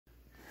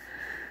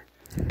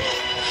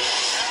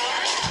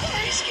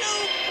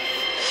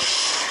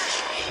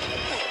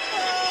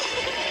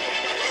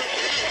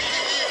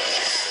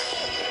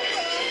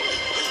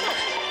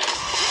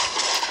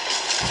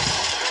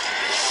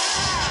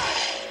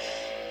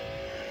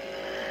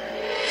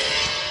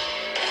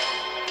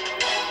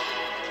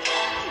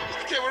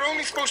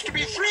supposed to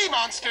be 3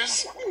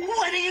 monsters.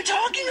 What are you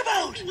talking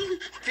about?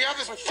 The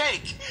others were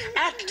fake.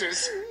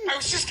 Actors. I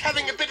was just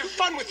having a bit of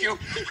fun with you.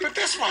 But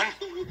this one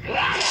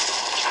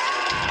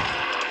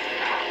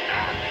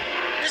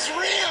is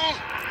real.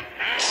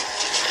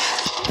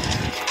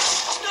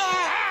 The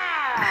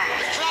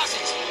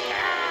closet.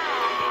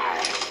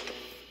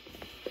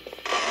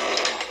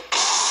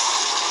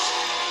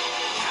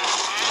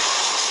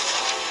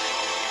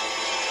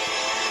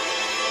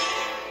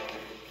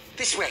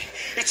 This way.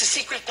 It's a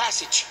secret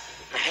passage.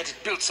 I had it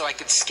built so I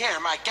could scare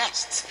my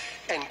guests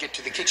and get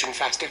to the kitchen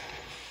faster.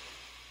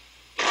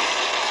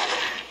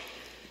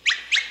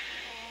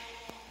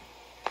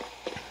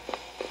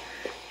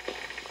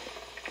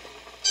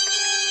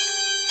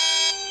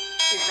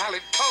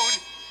 Invalid code.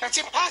 That's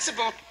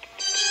impossible.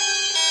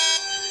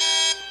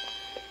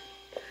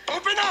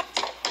 Open up!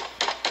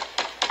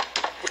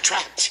 We're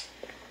trapped.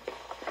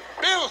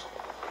 Bill,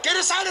 get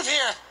us out of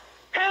here!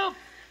 Help!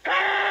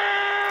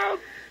 Help!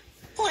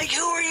 Like,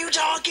 who are you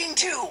talking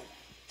to?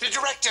 The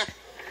director.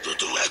 The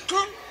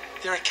director?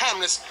 There are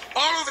cameras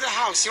all over the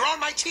house. You're on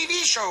my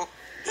TV show.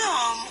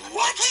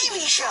 What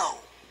TV show?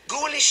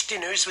 Ghoulish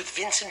Dinners with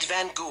Vincent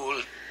Van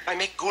Ghoul. I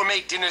make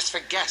gourmet dinners for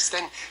guests,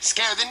 then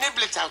scare the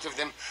niblets out of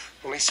them.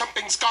 Only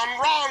something's gone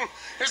wrong.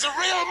 There's a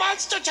real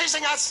monster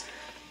chasing us.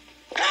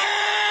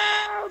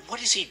 Help!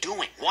 What is he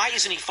doing? Why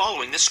isn't he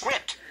following the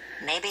script?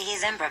 Maybe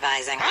he's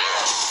improvising.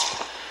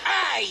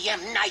 I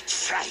am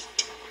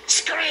NightFright.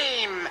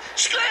 Scream!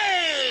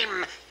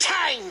 Scream!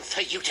 Time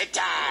for you to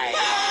die! The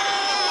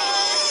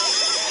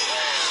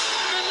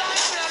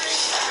library!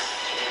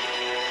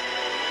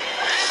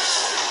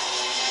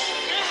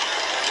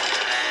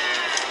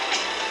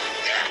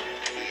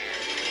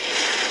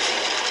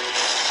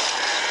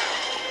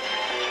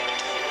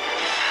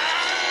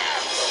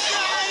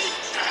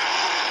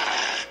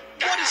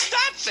 What is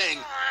that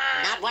thing?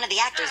 Not one of the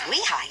actors we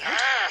hired.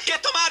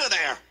 Get them out of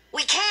there!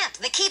 We can't.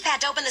 The keypad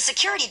to open the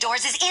security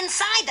doors is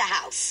inside the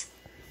house.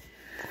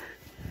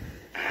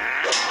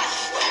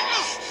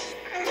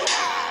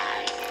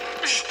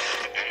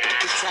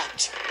 We're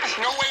trapped.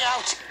 No way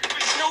out.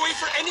 No way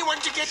for anyone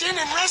to get in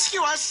and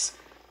rescue us.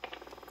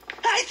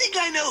 I think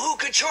I know who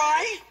could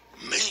try.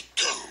 Me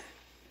too.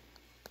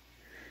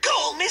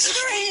 Gold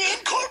Mystery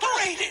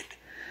Incorporated.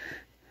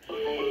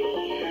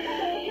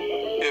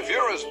 If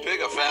you're as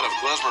big a fan of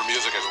klezmer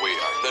music as we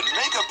are, then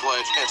make a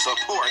pledge and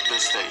support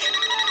this station.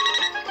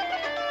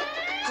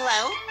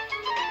 Hello?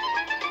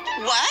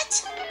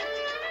 What?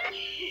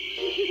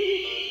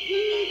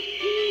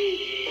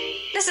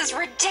 This is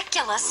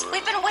ridiculous.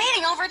 We've been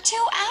waiting over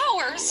 2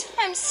 hours.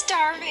 I'm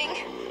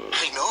starving.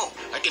 I know.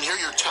 I can hear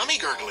your tummy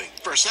gurgling.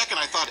 For a second,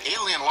 I thought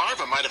alien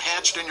larvae might have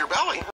hatched in your belly.